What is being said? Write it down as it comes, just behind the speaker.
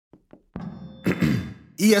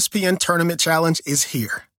ESPN Tournament Challenge is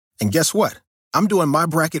here. And guess what? I'm doing my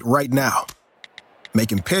bracket right now.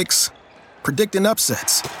 Making picks, predicting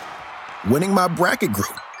upsets, winning my bracket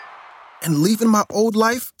group, and leaving my old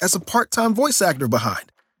life as a part-time voice actor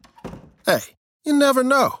behind. Hey, you never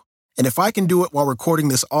know. And if I can do it while recording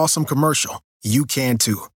this awesome commercial, you can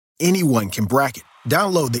too. Anyone can bracket.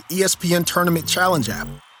 Download the ESPN Tournament Challenge app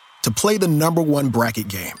to play the #1 bracket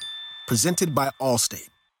game. Presented by Allstate.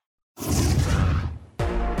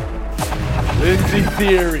 Lindsey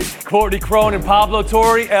Theory, Courtney Crone, and Pablo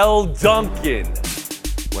Torre, L. Duncan.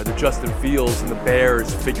 Whether Justin Fields and the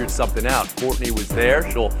Bears figured something out. Courtney was there.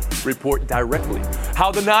 She'll report directly.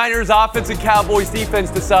 How the Niners offense and Cowboys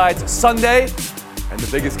defense decides Sunday. And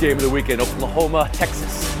the biggest game of the weekend, Oklahoma,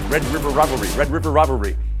 Texas. Red River Rivalry. Red River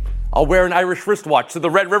Rivalry. I'll wear an Irish wristwatch to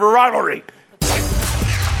the Red River Rivalry.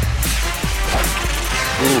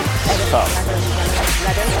 Ooh, tough.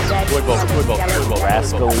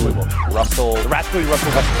 Rascally Russell.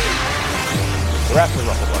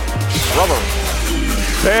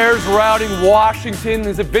 Bears routing Washington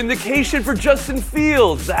is a vindication for Justin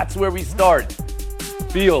Fields. That's where we start.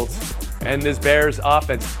 Fields and this Bears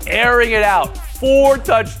offense airing it out. 4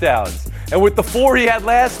 touchdowns. And with the 4 he had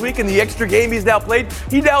last week and the extra game he's now played,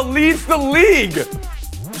 he now leads the league.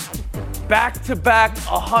 Back-to-back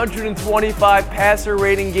 125 passer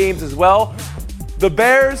rating games as well. The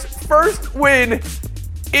Bears' first win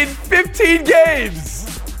in 15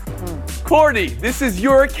 games. Courtney, this is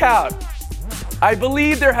your account. I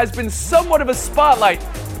believe there has been somewhat of a spotlight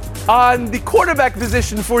on the quarterback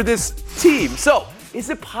position for this team. So,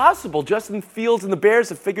 is it possible Justin Fields and the Bears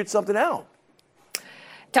have figured something out?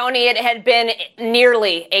 Tony, it had been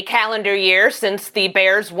nearly a calendar year since the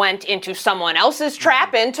Bears went into someone else's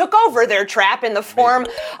trap and took over their trap in the form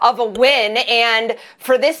of a win. And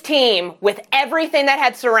for this team, with everything that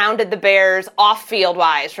had surrounded the Bears off-field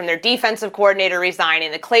wise, from their defensive coordinator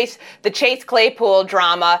resigning, the Chase Claypool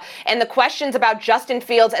drama, and the questions about Justin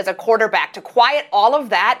Fields as a quarterback, to quiet all of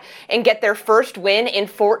that and get their first win in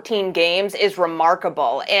 14 games is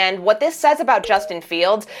remarkable. And what this says about Justin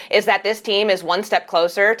Fields is that this team is one step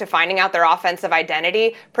closer to finding out their offensive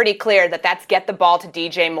identity. Pretty clear that that's get the ball to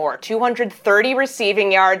DJ Moore. 230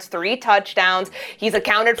 receiving yards, 3 touchdowns. He's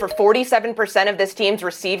accounted for 47% of this team's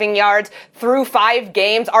receiving yards through 5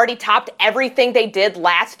 games, already topped everything they did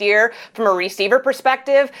last year from a receiver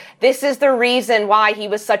perspective. This is the reason why he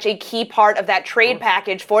was such a key part of that trade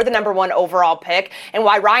package for the #1 overall pick, and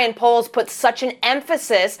why Ryan Poles put such an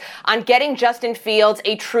emphasis on getting Justin Fields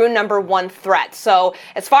a true #1 threat. So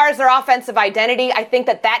as far as their offensive identity, I think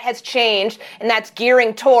that has changed, and that's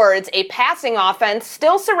gearing towards a passing offense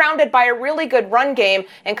still surrounded by a really good run game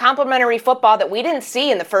and complementary football that we didn't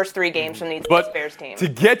see in the first 3 games from the Bears team. To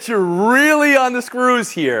get you really on the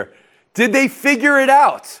screws here, did they figure it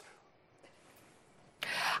out?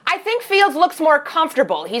 I think Fields looks more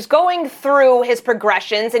comfortable. He's going through his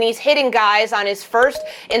progressions and he's hitting guys on his first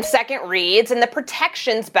and second reads, and the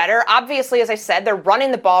protection's better. Obviously, as I said, they're running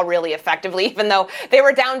the ball really effectively, even though they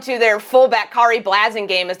were down to their fullback Kari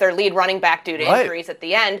Blasingame as their lead running back due to injuries at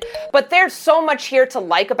the end. But there's so much here to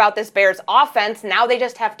like about this Bears offense. Now they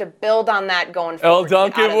just have to build on that going forward. L.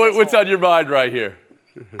 Duncan, what's on your mind right here?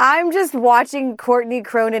 I'm just watching Courtney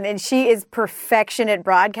Cronin, and she is perfection at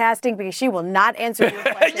broadcasting because she will not answer your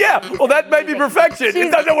question. Yeah, well, that may be perfection.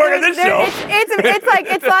 It doesn't work on this show.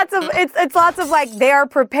 It's lots of like they are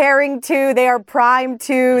preparing to, they are primed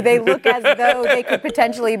to, they look as though they could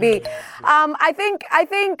potentially be. I think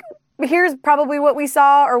here's probably what we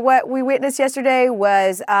saw or what we witnessed yesterday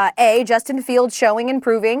was Justin Fields showing and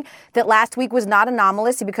proving that last week was not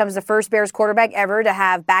anomalous. He becomes the first Bears quarterback ever to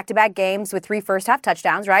have back-to-back games with 3 first-half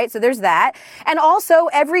touchdowns, right? So there's that. And also,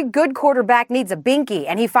 every good quarterback needs a binky,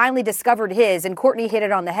 and he finally discovered his, and Courtney hit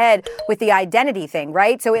it on the head with the identity thing,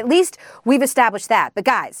 right? So at least we've established that. But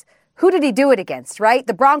guys, who did he do it against, right?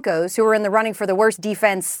 The Broncos, who were in the running for the worst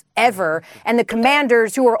defense ever, and the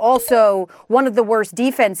Commanders, who are also one of the worst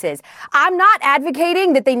defenses. I'm not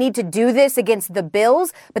advocating that they need to do this against the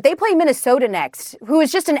Bills, but they play Minnesota next, who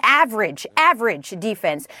is just an average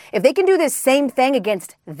defense. If they can do this same thing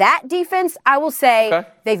against that defense, I will say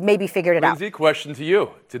they've maybe figured it out. Lindsey, question to you.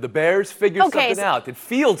 Did the Bears figure something out? Did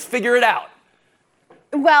Fields figure it out?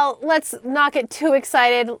 Well, let's not get too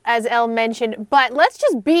excited, as Elle mentioned, but let's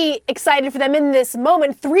just be excited for them in this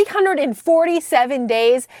moment. 347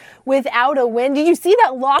 days without a win. Did you see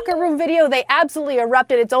that locker room video? They absolutely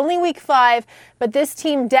erupted. It's only week 5, but this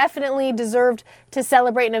team definitely deserved to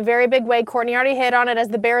celebrate in a very big way. Courtney already hit on it as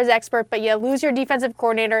the Bears expert, but you lose your defensive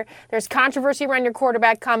coordinator. There's controversy around your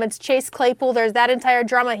quarterback comments. Chase Claypool, there's that entire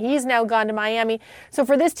drama. He's now gone to Miami. So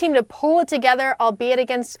for this team to pull it together, albeit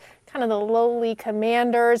against kind of the lowly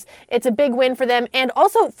Commanders, it's a big win for them. And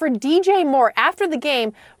also for DJ Moore, after the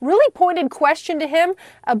game, really pointed question to him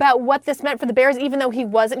about what this meant for the Bears, even though he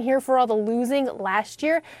wasn't here for all the losing last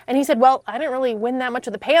year. And he said, well, I didn't really win that much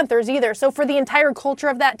with the Panthers either. So for the entire culture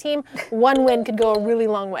of that team, one win could go a really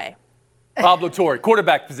long way. Pablo Torre,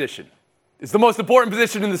 quarterback position. It's the most important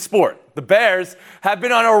position in the sport. The Bears have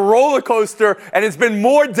been on a roller coaster, and it's been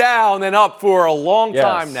more down than up for a long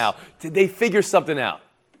time now. Did they figure something out?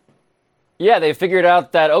 Yeah, they figured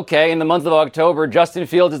out that, okay, in the month of October, Justin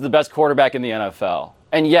Fields is the best quarterback in the NFL.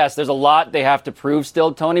 And yes, there's a lot they have to prove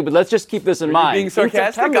still, Tony, but let's just keep this in mind. Are you being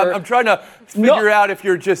sarcastic? I'm trying to figure out if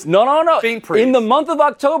you're just faint praise. In the month of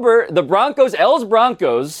October, the Broncos, L's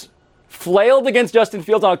Broncos, flailed against Justin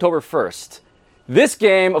Fields on October 1st. This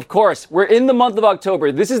game, of course, we're in the month of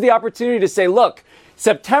October. This is the opportunity to say, look,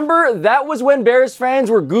 September, that was when Bears fans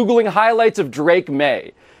were Googling highlights of Drake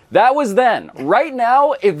May. That was then. Right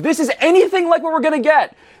now, if this is anything like what we're going to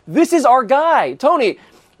get, this is our guy. Tony,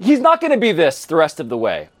 he's not going to be this the rest of the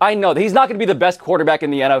way. I know that he's not going to be the best quarterback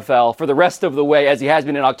in the NFL for the rest of the way as he has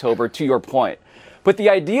been in October, to your point. But the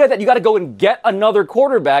idea that you got to go and get another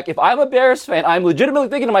quarterback, if I'm a Bears fan, I'm legitimately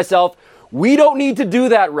thinking to myself, we don't need to do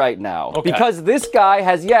that right now. Okay. Because this guy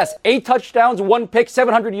has, 8 touchdowns, 1 pick,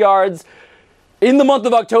 700 yards. In the month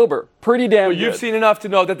of October, pretty damn good. You've seen enough to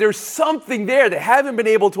know that there's something there they haven't been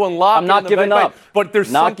able to unlock. I'm not giving up. But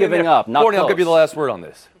there's not something giving there. up. Not Courtney, close. I'll give you the last word on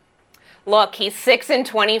this. Look, he's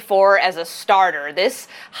 6-24 as a starter. This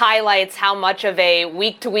highlights how much of a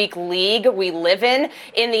week-to-week league we live in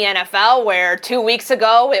the NFL, where 2 weeks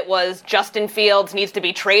ago it was Justin Fields needs to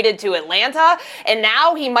be traded to Atlanta, and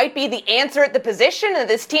now he might be the answer at the position, and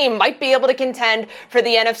this team might be able to contend for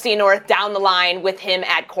the NFC North down the line with him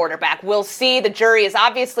at quarterback. We'll see. The jury is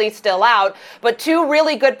obviously still out, but 2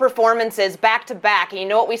 really good performances back-to-back, and you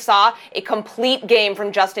know what we saw? A complete game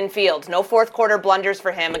from Justin Fields. No fourth-quarter blunders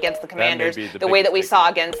for him against the Commanders. The way that we saw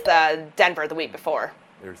against Denver the week before.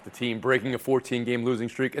 There's the team breaking a 14-game losing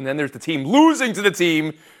streak, and then there's the team losing to the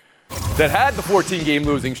team that had the 14-game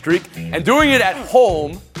losing streak and doing it at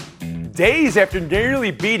home days after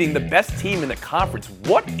nearly beating the best team in the conference.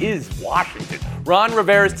 What is Washington? Ron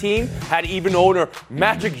Rivera's team had even owner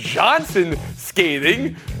Magic Johnson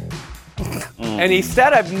scathing. And he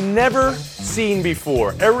said, I've never seen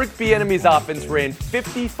before. Eric Bieniemy's offense ran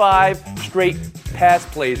 55 straight pass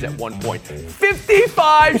plays at one point.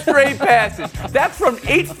 55 straight passes. That's from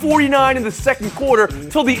 8:49 in the second quarter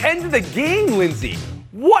till the end of the game, Lindsay.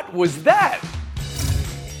 What was that?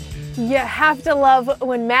 You have to love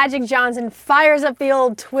when Magic Johnson fires up the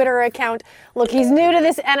old Twitter account. Look, he's new to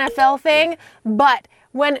this NFL thing, but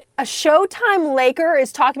when a Showtime Laker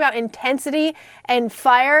is talking about intensity and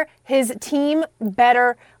fire, his team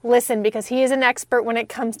better listen because he is an expert when it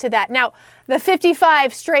comes to that. Now, the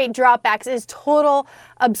 55 straight dropbacks is total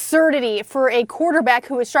absurdity for a quarterback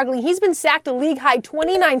who is struggling. He's been sacked a league-high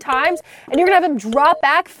 29 times, and you're going to have him drop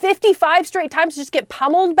back 55 straight times to just get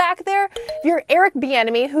pummeled back there? If you're Eric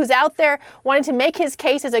Bieniemy, who's out there wanting to make his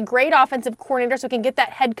case as a great offensive coordinator so he can get that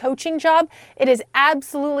head coaching job, it is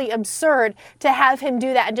absolutely absurd to have him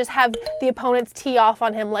do that and just have the opponents tee off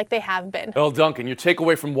on him like they have been. Earl Duncan, your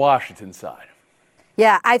takeaway from Washington's side.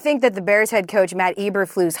 Yeah, I think that the Bears head coach, Matt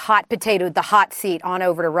Eberflus, hot potatoed the hot seat on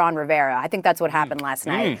over to Ron Rivera. I think that's what happened last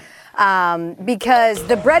night. Because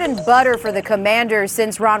the bread and butter for the Commanders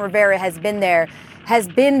since Ron Rivera has been there has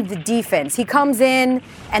been the defense. He comes in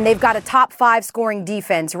and they've got a top 5 scoring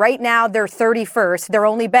defense. Right now, they're 31st. They're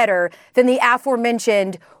only better than the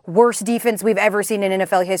aforementioned worst defense we've ever seen in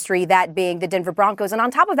NFL history, that being the Denver Broncos. And on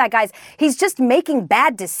top of that, guys, he's just making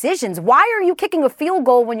bad decisions. Why are you kicking a field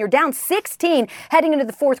goal when you're down 16 heading into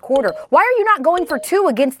the fourth quarter? Why are you not going for 2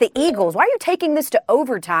 against the Eagles? Why are you taking this to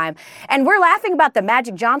overtime? And we're laughing about the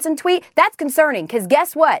Magic Johnson tweet. That's concerning because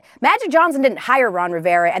guess what? Magic Johnson didn't hire Ron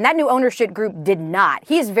Rivera, and that new ownership group did not.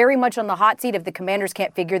 He is very much on the hot seat if the Commanders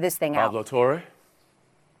can't figure this thing out. Pablo Torre?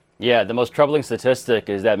 Yeah, the most troubling statistic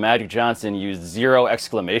is that Magic Johnson used 0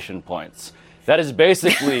 exclamation points. That is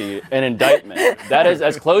basically an indictment. That is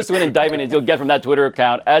as close to an indictment as you'll get from that Twitter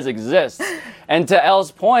account as exists. And to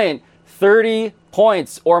Elle's point, 30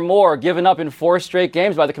 points or more given up in 4 straight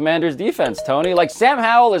games by the Commanders' defense, Tony. Like, Sam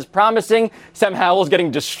Howell is promising. Sam Howell is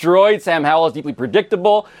getting destroyed. Sam Howell is deeply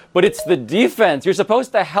predictable. But it's the defense. You're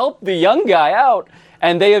supposed to help the young guy out,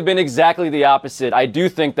 and they have been exactly the opposite. I do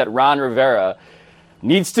think that Ron Rivera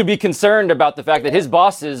needs to be concerned about the fact that his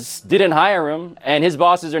bosses didn't hire him, and his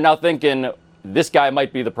bosses are now thinking this guy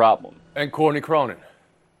might be the problem. And Courtney Cronin.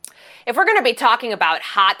 If we're going to be talking about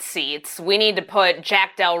hot seats, we need to put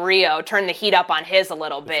Jack Del Rio, turn the heat up on his a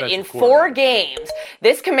little bit. In 4 games,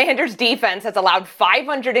 this Commanders defense has allowed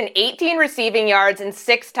 518 receiving yards and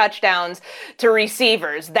 6 touchdowns to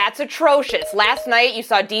receivers. That's atrocious. Last night, you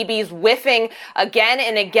saw DBs whiffing again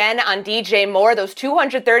and again on DJ Moore. Those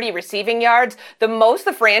 230 receiving yards, the most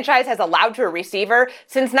the franchise has allowed to a receiver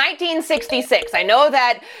since 1966. I know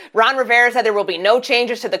that Ron Rivera said there will be no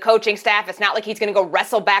changes to the coaching staff. It's not like he's going to go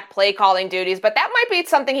wrestle back play calling duties, but that might be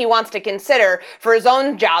something he wants to consider for his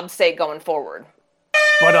own job's sake going forward.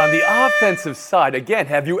 But on the offensive side, again,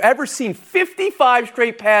 have you ever seen 55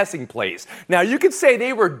 straight passing plays? Now, you could say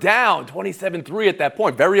they were down 27-3 at that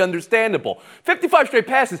point. Very understandable. 55 straight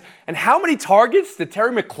passes. And how many targets did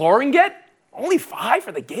Terry McLaurin get? Only 5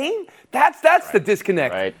 for the game? That's right. The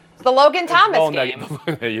disconnect. Right. It's the Logan Thomas game.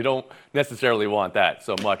 You don't necessarily want that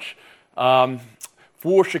so much.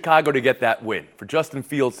 For Chicago to get that win, for Justin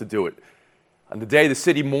Fields to do it, on the day the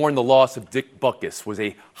city mourned the loss of Dick Butkus, was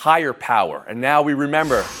a higher power. And now we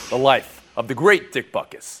remember the life of the great Dick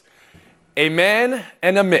Butkus. A man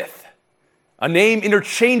and a myth. A name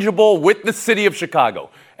interchangeable with the city of Chicago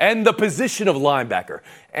and the position of linebacker.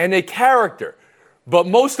 And a character, but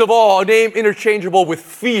most of all, a name interchangeable with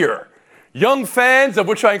fear. Young fans, of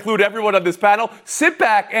which I include everyone on this panel, sit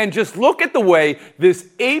back and just look at the way this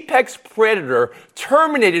apex predator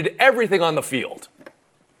terminated everything on the field.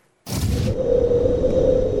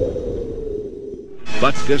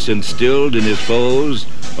 Butkus instilled in his foes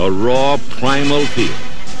a raw, primal fear.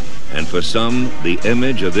 And for some, the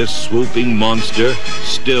image of this swooping monster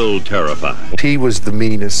still terrifies. He was the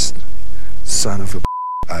meanest son of a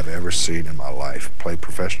I've ever seen in my life play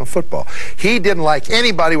professional football. He didn't like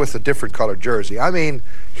anybody with a different colored jersey. I mean,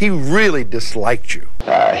 he really disliked you.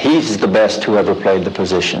 He's the best who ever played the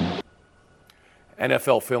position.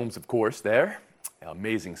 NFL Films, of course, there.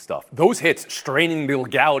 Amazing stuff. Those hits straining the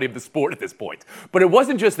legality of the sport at this point. But it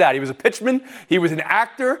wasn't just that. He was a pitchman, he was an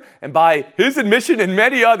actor, and by his admission and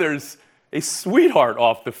many others, a sweetheart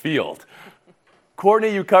off the field.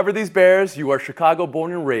 Courtney, you cover these Bears. You are Chicago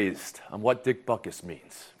born and raised on what Dick Butkus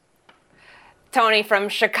means. Tony, from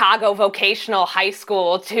Chicago Vocational High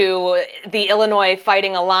School to the Illinois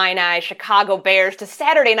Fighting Illini, Chicago Bears to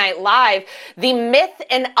Saturday Night Live, the myth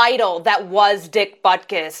and idol that was Dick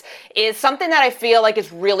Butkus is something that I feel like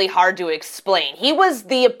is really hard to explain. He was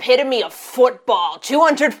the epitome of football,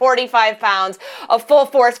 245 pounds of full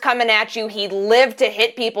force coming at you. He lived to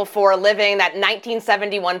hit people for a living. That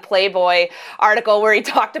 1971 Playboy article where he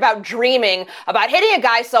talked about dreaming about hitting a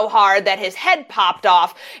guy so hard that his head popped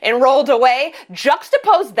off and rolled away.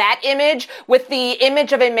 Juxtapose that image with the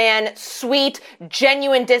image of a man, sweet,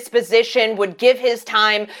 genuine disposition, would give his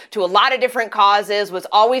time to a lot of different causes, was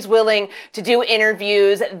always willing to do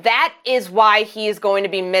interviews. That is why he is going to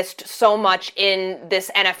be missed so much in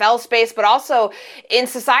this NFL space, but also in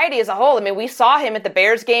society as a whole. I mean, we saw him at the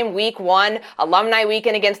Bears game week 1, alumni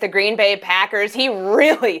weekend against the Green Bay Packers. He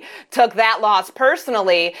really took that loss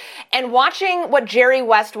personally. And watching what Jerry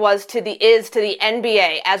West is to the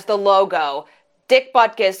NBA as the logo, Dick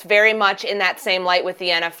Butkus very much in that same light with the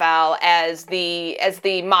NFL as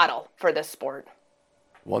the model for this sport.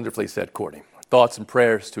 Wonderfully said, Courtney. Thoughts and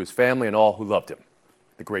prayers to his family and all who loved him.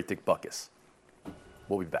 The great Dick Butkus.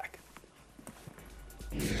 We'll be back.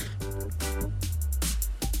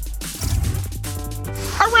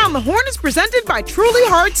 Around the Horn is presented by Truly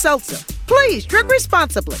Hard Seltzer. Please drink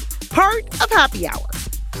responsibly. Part of Happy Hour.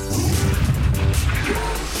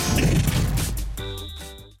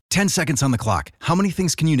 10 seconds on the clock. How many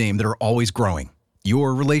things can you name that are always growing?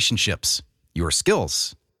 Your relationships, your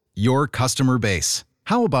skills, your customer base.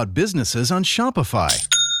 How about businesses on Shopify?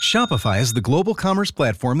 Shopify is the global commerce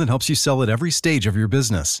platform that helps you sell at every stage of your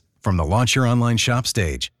business. From the launch your online shop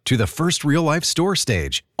stage, to the first real-life store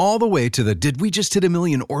stage, all the way to the did we just hit a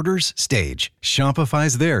million orders stage.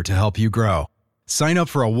 Shopify's there to help you grow. Sign up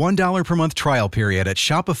for a $1 per month trial period at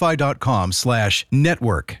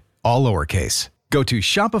shopify.com/network, all lowercase. Go to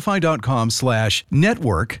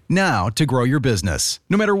shopify.com/network now to grow your business,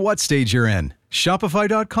 no matter what stage you're in.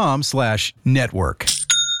 Shopify.com/network.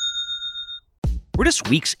 We're just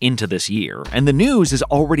weeks into this year, and the news is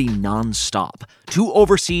already nonstop. 2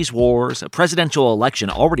 overseas wars, a presidential election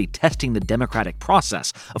already testing the democratic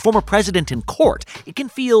process, a former president in court. It can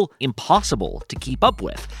feel impossible to keep up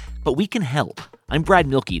with, but we can help. I'm Brad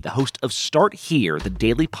Mielke, the host of Start Here, the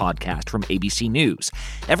daily podcast from ABC News.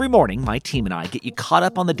 Every morning, my team and I get you caught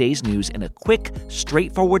up on the day's news in a quick,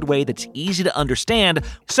 straightforward way that's easy to understand.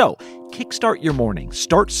 So, kickstart your morning.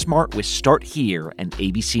 Start smart with Start Here and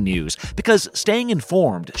ABC News, because staying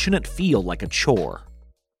informed shouldn't feel like a chore.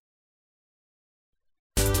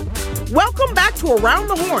 Welcome back to Around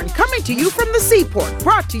the Horn, coming to you from the Seaport,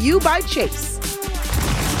 brought to you by Chase.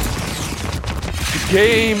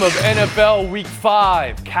 Game of NFL Week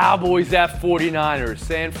 5. Cowboys at 49ers.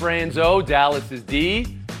 San Fran's O, Dallas is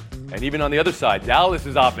D. And even on the other side,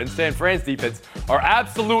 Dallas's offense, San Fran's defense are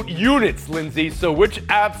absolute units, Lindsay. So which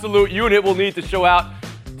absolute unit will need to show out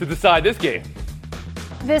to decide this game?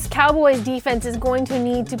 This Cowboys defense is going to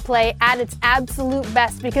need to play at its absolute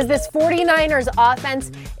best because this 49ers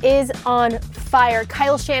offense is on fire.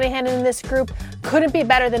 Kyle Shanahan in this group couldn't be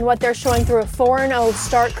better than what they're showing through a 4-0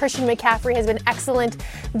 start. Christian McCaffrey has been excellent.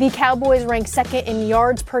 The Cowboys rank second in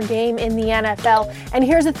yards per game in the NFL. And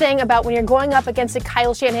here's the thing about when you're going up against a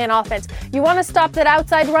Kyle Shanahan offense. You want to stop that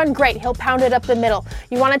outside run? Great. He'll pound it up the middle.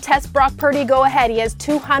 You want to test Brock Purdy? Go ahead. He has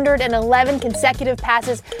 211 consecutive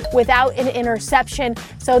passes without an interception.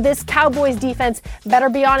 So this Cowboys defense better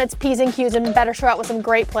be on its P's and Q's and better show out with some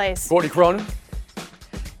great plays. Courtney Cronin.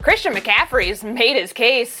 Christian McCaffrey's made his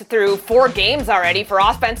case through 4 games already for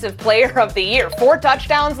Offensive Player of the Year. 4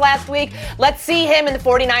 touchdowns last week. Let's see him and the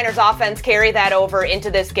 49ers offense carry that over into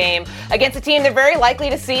this game against a team they're very likely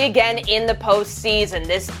to see again in the postseason.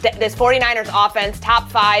 This 49ers offense, top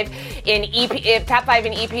 5 in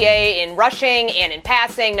EPA in rushing and in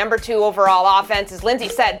passing, number 2 overall offense. As Lindsay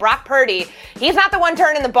said, Brock Purdy, he's not the one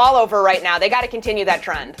turning the ball over right now. They got to continue that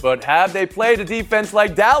trend. But have they played a defense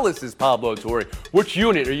like Dallas's, Pablo Torre? Which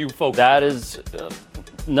unit are you focused? That is,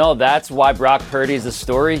 no, that's why Brock Purdy is the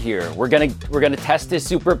story here. We're gonna test his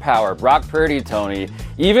superpower. Brock Purdy, Tony.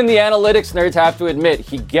 Even the analytics nerds have to admit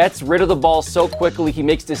he gets rid of the ball so quickly. He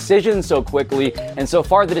makes decisions so quickly, and so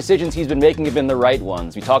far the decisions he's been making have been the right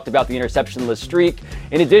ones. We talked about the interceptionless streak.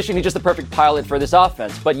 In addition, he's just the perfect pilot for this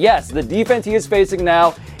offense. But yes, the defense he is facing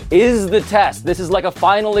now is the test. This is like a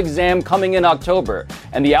final exam coming in October.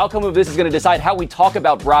 And the outcome of this is going to decide how we talk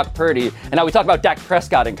about Brock Purdy and how we talk about Dak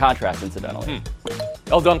Prescott in contrast, incidentally.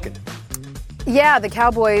 L. Duncan. Yeah, the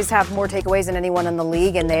Cowboys have more takeaways than anyone in the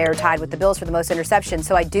league, and they are tied with the Bills for the most interceptions.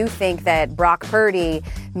 So I do think that Brock Purdy,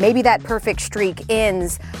 maybe that perfect streak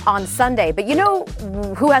ends on Sunday. But you know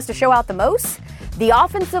who has to show out the most? The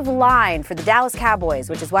offensive line for the Dallas Cowboys,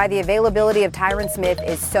 which is why the availability of Tyron Smith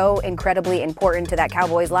is so incredibly important to that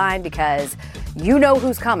Cowboys line, because you know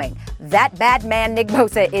who's coming. That bad man, Nick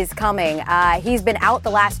Bosa, is coming. He's been out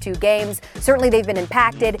the last 2 games. Certainly they've been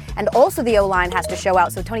impacted. And also the O-line has to show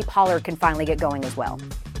out so Tony Pollard can finally get going as well.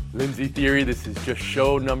 Lindsay Theory, this is just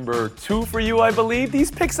show number 2 for you, I believe.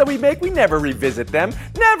 These picks that we make, we never revisit them.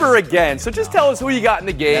 Never again. So just tell us who you got in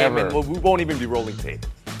the game, and we won't even be rolling tape.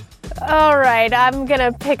 All right, I'm going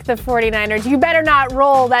to pick the 49ers. You better not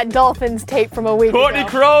roll that Dolphins tape from a week ago. Courtney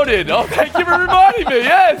Cronin. Oh, thank you for reminding me.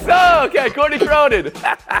 Yes. Oh, okay, Courtney Cronin.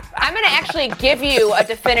 I'm going to actually give you a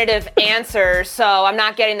definitive answer, so I'm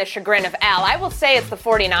not getting the chagrin of Al. I will say it's the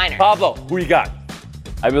 49ers. Pablo, who you got?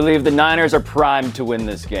 I believe the Niners are primed to win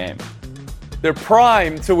this game. They're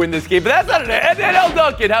primed to win this game, but that's not an L.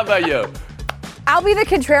 Duncan, how about you? I'll be the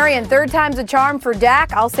contrarian. 3rd time's a charm for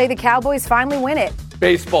Dak. I'll say the Cowboys finally win it.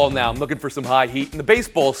 Baseball now. I'm looking for some high heat in the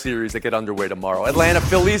baseball series that get underway tomorrow. Atlanta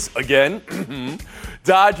Phillies, again.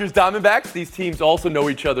 Dodgers, Diamondbacks. These teams also know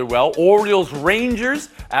each other well. Orioles, Rangers,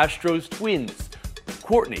 Astros, Twins.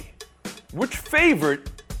 Courtney, which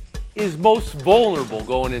favorite is most vulnerable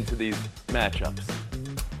going into these matchups?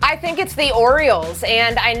 I think it's the Orioles,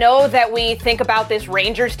 and I know that we think about this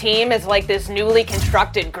Rangers team as like this newly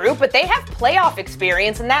constructed group, but they have playoff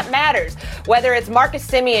experience, and that matters. Whether it's Marcus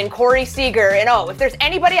Semien, Corey Seager, and if there's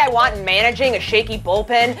anybody I want in managing a shaky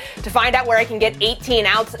bullpen to find out where I can get 18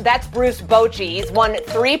 outs, that's Bruce Bochy. He's won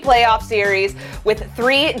 3 playoff series with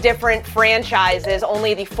 3 different franchises,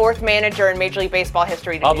 only the 4th manager in Major League Baseball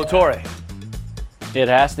history to Pablo Torre. It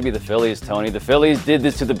has to be the Phillies, Tony. The Phillies did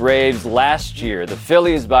this to the Braves last year. The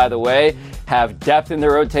Phillies, by the way, have depth in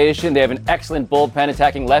their rotation. They have an excellent bullpen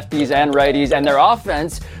attacking lefties and righties. And their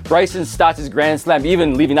offense, Bryson Stott's grand slam,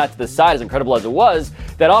 even leaving that to the side, as incredible as it was,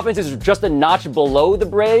 that offense is just a notch below the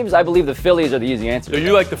Braves. I believe the Phillies are the easy answer. So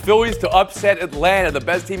you like the Phillies to upset Atlanta, the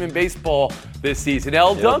best team in baseball this season.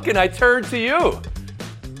 L. Duncan, I turn to you.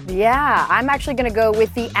 Yeah, I'm actually going to go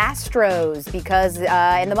with the Astros because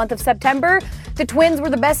in the month of September, the Twins were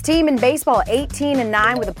the best team in baseball,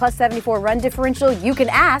 18-9 with a plus 74 run differential. You can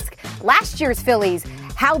ask last year's Phillies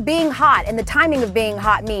how being hot and the timing of being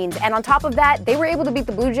hot means. And on top of that, they were able to beat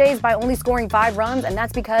the Blue Jays by only scoring 5 runs, and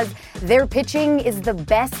that's because their pitching is the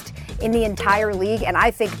best in the entire league, and I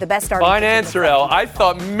think the best starting. Fine answer, El. I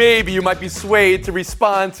thought maybe you might be swayed to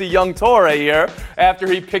respond to young Torre here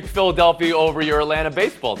after he picked Philadelphia over your Atlanta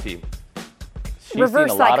baseball team.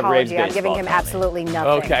 Reverse psychology. I'm giving him absolutely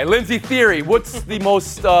nothing. Okay, Lindsay Theory, what's the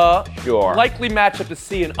most likely matchup to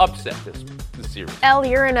see an upset this series? El,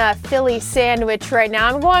 you're in a Philly sandwich right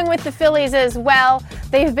now. I'm going with the Phillies as well.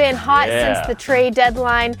 They've been hot since the trade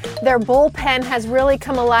deadline. Their bullpen has really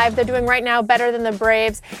come alive. They're doing right now better than the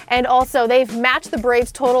Braves. And also, they've matched the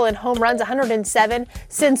Braves total in home runs, 107,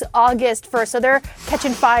 since August 1st. So they're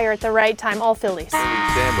catching fire at the right time. All Phillies.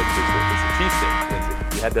 Sandwich is a cheesesteak,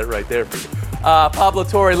 Lindsay. You had that right there for you. Pablo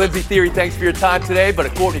Torre, Lindsay Theory, thanks for your time today. But a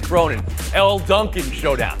Courtney Cronin, Elle Duncan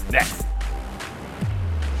showdown next.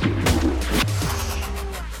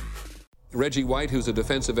 Reggie White, who's a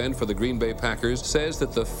defensive end for the Green Bay Packers, says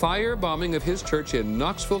that the firebombing of his church in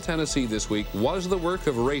Knoxville, Tennessee this week was the work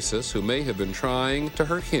of racists who may have been trying to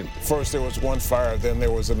hurt him. First there was one fire, then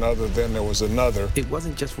there was another, then there was another. It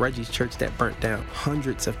wasn't just Reggie's church that burnt down.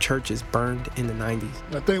 Hundreds of churches burned in the 90s.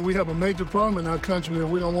 I think we have a major problem in our country that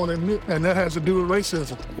we don't want to admit, and that has to do with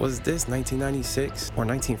racism. Was this 1996 or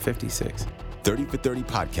 1956? 30 for 30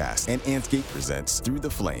 podcast and Anthgate presents Through the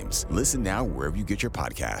Flames. Listen now wherever you get your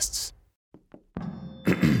podcasts.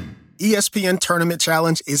 ESPN Tournament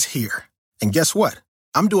Challenge is here. And guess what?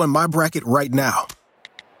 I'm doing my bracket right now.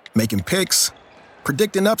 Making picks,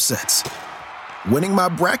 predicting upsets, winning my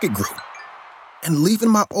bracket group, and leaving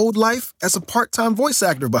my old life as a part-time voice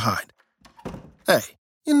actor behind. Hey,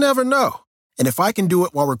 you never know. And if I can do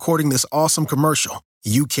it while recording this awesome commercial,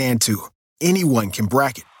 you can too. Anyone can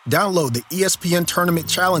bracket. Download the ESPN Tournament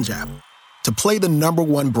Challenge app to play the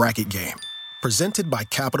 #1 bracket game. Presented by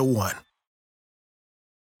Capital One.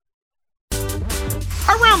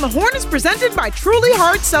 Around the Horn is presented by Truly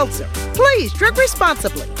Hard Seltzer. Please drink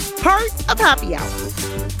responsibly. Part of Happy Hour.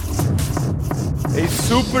 A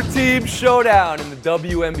super team showdown in the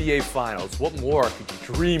WNBA Finals. What more could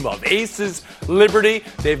you dream of? Aces, Liberty,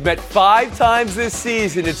 they've met 5 times this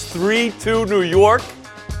season. It's 3-2 New York.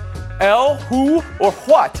 El, who, or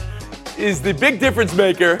what is the big difference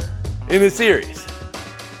maker in the series?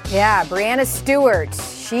 Yeah, Breanna Stewart.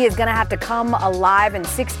 She is going to have to come alive in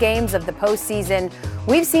 6 games of the postseason.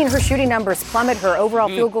 We've seen her shooting numbers plummet. Her overall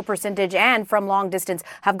field goal percentage and from long distance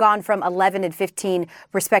have gone from 11 and 15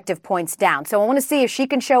 respective points down. So I want to see if she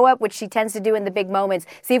can show up, which she tends to do in the big moments.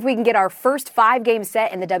 See if we can get our first 5-game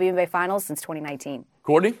set in the WNBA Finals since 2019.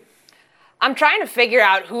 Courtney? I'm trying to figure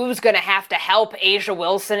out who's going to have to help A'ja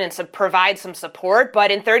Wilson and provide some support. But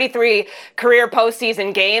in 33 career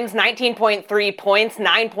postseason games, 19.3 points,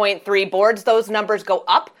 9.3 boards, those numbers go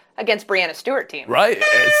up against Breanna Stewart team. Right.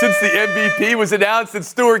 Since the MVP was announced and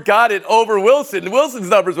Stewart got it over Wilson, Wilson's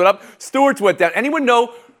numbers went up, Stewart's went down. Anyone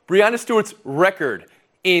know Breanna Stewart's record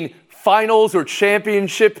in finals or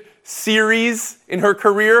championship series in her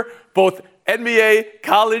career, both NBA,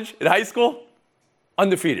 college, and high school?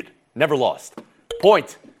 Undefeated. Never lost.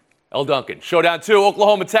 Point. Elle Duncan. Showdown 2,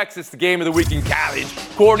 Oklahoma, Texas, the game of the week in college.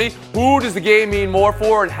 Courtney, who does the game mean more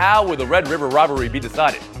for, and how will the Red River rivalry be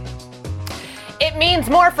decided? It means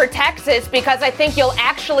more for Texas because I think you'll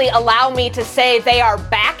actually allow me to say they are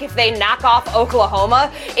back if they knock off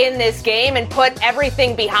Oklahoma in this game and put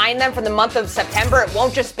everything behind them for the month of September. It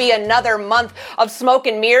won't just be another month of smoke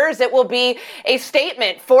and mirrors. It will be a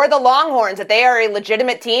statement for the Longhorns that they are a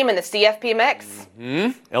legitimate team in the CFP mix.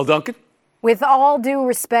 Elle Duncan? With all due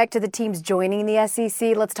respect to the teams joining the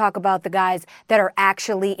SEC, let's talk about the guys that are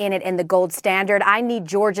actually in it in the gold standard. I need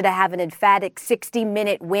Georgia to have an emphatic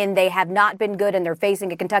 60-minute win. They have not been good, and they're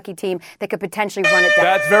facing a Kentucky team that could potentially run it down.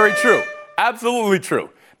 That's very true. Absolutely true.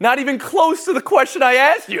 Not even close to the question I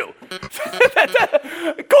asked you.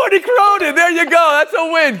 Courtney Cronin, there you go. That's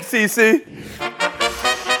a win, CC.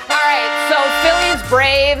 All right, so Phillies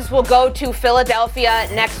Braves will go to Philadelphia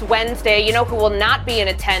next Wednesday. You know who will not be in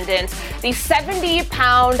attendance? The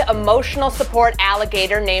 70-pound emotional support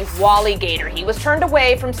alligator named Wally Gator. He was turned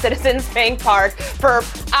away from Citizens Bank Park for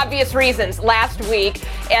obvious reasons last week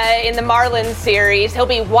in the Marlins series. He'll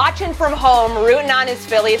be watching from home, rooting on his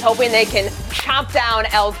Phillies, hoping they can chomp down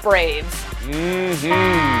Elle's Braves.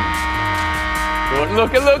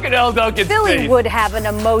 Look at Elle Duncan's Philly face. would have an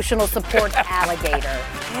emotional support alligator.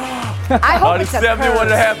 I hope on it's a a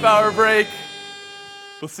 71.5-hour break.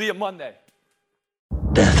 We'll see you Monday.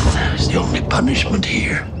 Death is the only punishment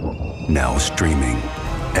here. Now streaming.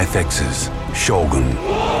 FX's Shogun.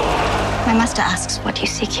 My master asks what you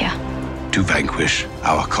seek here. To vanquish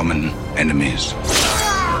our common enemies.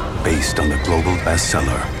 Based on the global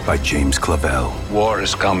bestseller by James Clavell. War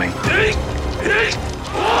is coming. The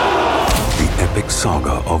epic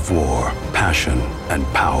saga of war, passion, and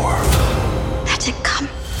power. Let it come.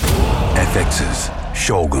 FX's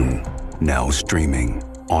Shogun. Now streaming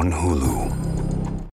on Hulu.